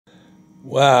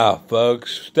Wow,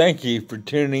 folks, thank you for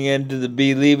tuning in to the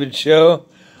B-Leav-itt Show.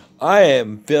 I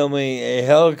am filming a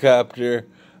helicopter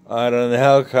on the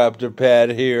helicopter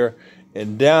pad here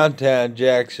in downtown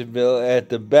Jacksonville at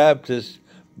the Baptist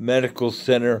Medical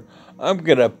Center. I'm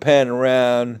going to pan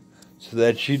around so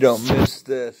that you don't miss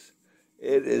this.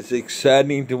 It is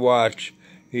exciting to watch.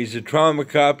 He's a trauma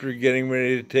copter getting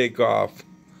ready to take off.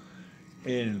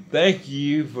 And thank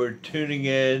you for tuning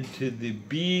in to the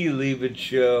B-Leav-itt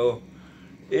Show.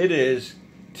 It is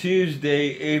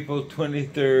Tuesday, April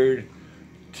 23rd,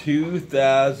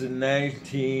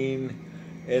 2019,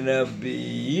 and a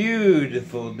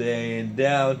beautiful day in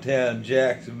downtown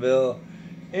Jacksonville.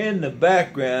 In the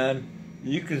background,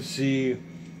 you can see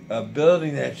a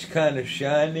building that's kind of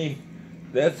shiny.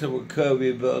 That's a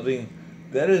Wachovia building.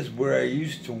 That is where I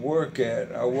used to work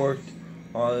at. I worked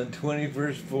on the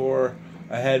 21st floor.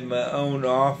 I had my own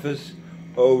office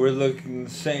overlooking the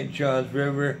St. Johns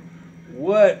River.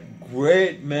 What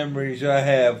great memories I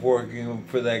have working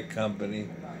for that company.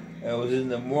 I was in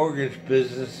the mortgage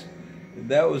business.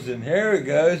 That was in, here it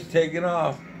goes, taking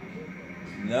off.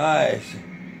 Nice.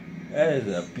 That is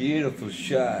a beautiful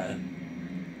shot.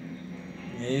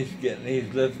 He's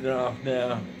lifting off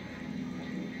now.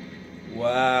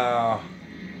 Wow.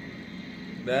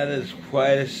 That is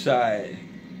quite a sight.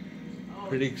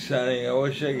 Pretty exciting. I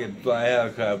wish I could fly a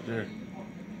helicopter.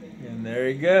 And there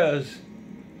he goes.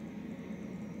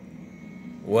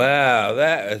 Wow,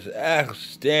 that is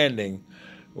outstanding.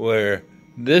 Where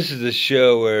this is a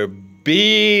show where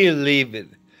B-Leav-it.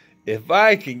 If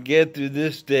I can get through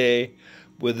this day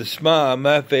with a smile on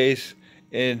my face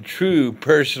and true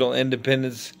personal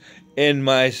independence in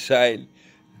my sight,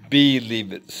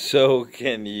 B-Leav-it. So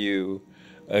can you.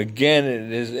 Again,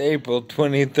 it is April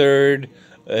 23rd,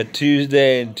 a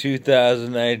Tuesday in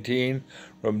 2019,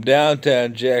 from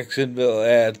downtown Jacksonville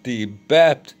at the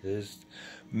Baptist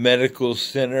Medical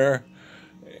Center,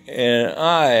 and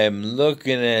I am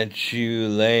looking at you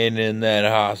laying in that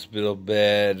hospital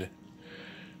bed.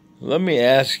 Let me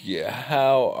ask you,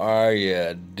 how are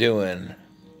you doing?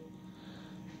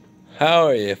 How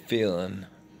are you feeling?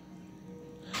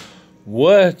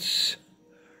 What's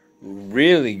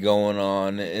really going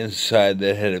on inside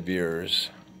that head of yours?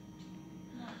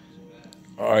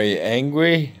 Are you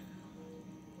angry?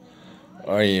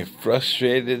 Are you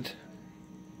frustrated?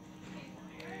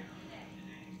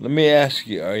 Let me ask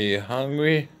you, are you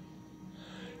hungry?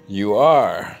 You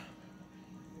are.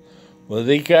 Well,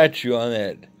 they got you on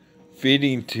that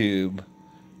feeding tube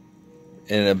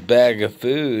and a bag of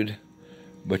food,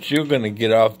 but you're going to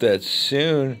get off that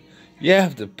soon. You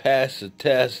have to pass the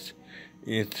test.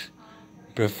 It's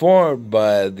performed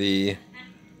by the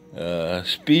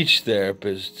speech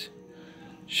therapist.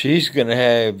 She's going to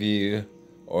have you,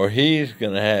 or he's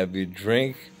going to have you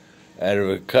drink out of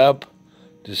a cup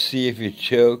to see if you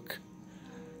choke,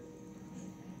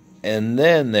 and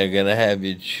then they're going to have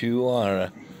you chew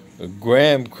on a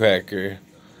graham cracker,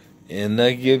 and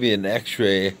they'll give you an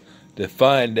x-ray to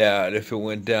find out if it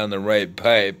went down the right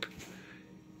pipe.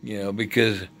 You know,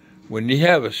 because when you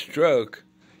have a stroke,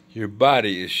 your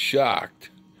body is shocked,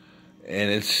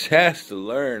 and it has to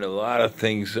learn a lot of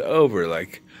things over,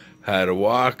 like how to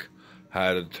walk,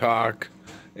 how to talk,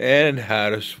 and how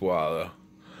to swallow.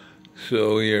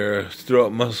 So your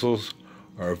throat muscles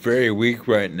are very weak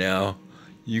right now.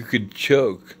 You could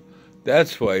choke.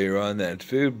 That's why you're on that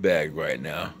food bag right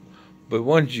now. But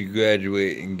once you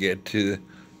graduate and get to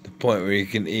the point where you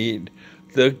can eat,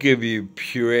 they'll give you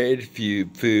pureed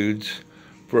foods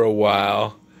for a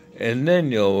while, and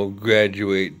then you'll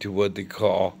graduate to what they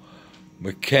call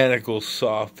mechanical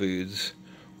soft foods,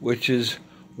 which is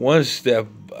one step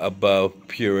above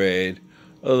pureed.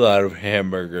 A lot of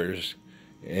hamburgers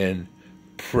and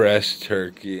pressed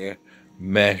turkey,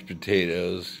 mashed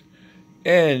potatoes,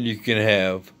 and you can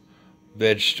have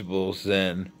vegetables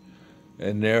then,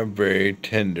 and they're very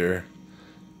tender.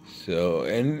 So,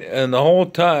 and the whole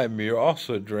time you're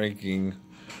also drinking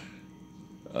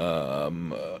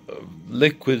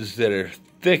liquids that are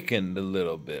thickened a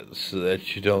little bit so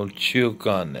that you don't choke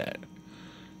on that.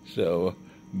 So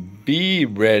be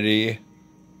ready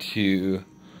to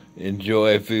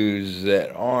enjoy foods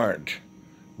that aren't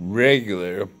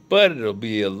regular, but it'll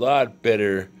be a lot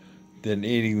better than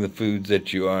eating the foods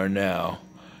that you are now.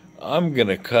 I'm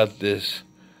gonna cut this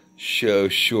show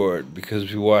short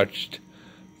because we watched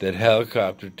that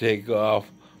helicopter take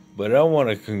off, but I want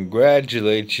to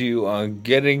congratulate you on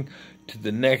getting to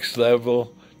the next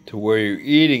level to where you're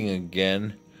eating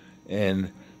again,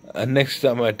 and next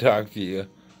time I talk to you,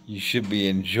 you should be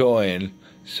enjoying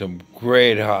some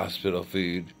great hospital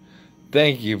food.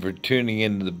 Thank you for tuning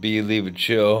into the B-Leav-it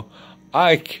Show.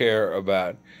 I care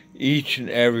about each and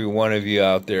every one of you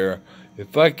out there.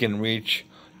 If I can reach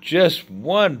just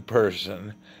one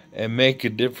person and make a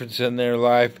difference in their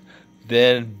life,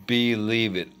 then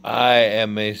believe it, I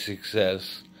am a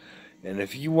success. And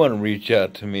if you want to reach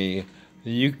out to me,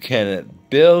 you can at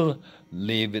B-Leav-itt,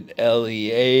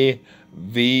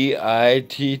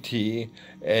 LEAVITT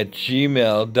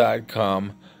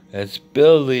 @gmail.com. That's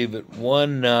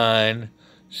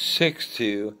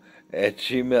B-Leav-itt1962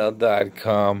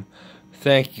 @gmail.com.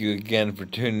 Thank you again for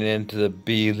tuning in to the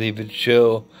B-Leav-itt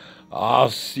Show. I'll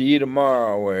see you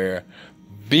tomorrow where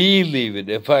believe it,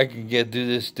 if I can get through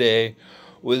this day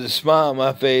with a smile on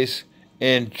my face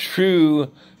and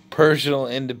true personal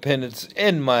independence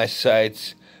in my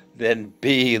sights, then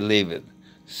believe it,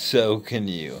 so can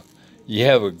you. You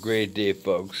have a great day,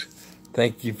 folks.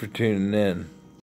 Thank you for tuning in.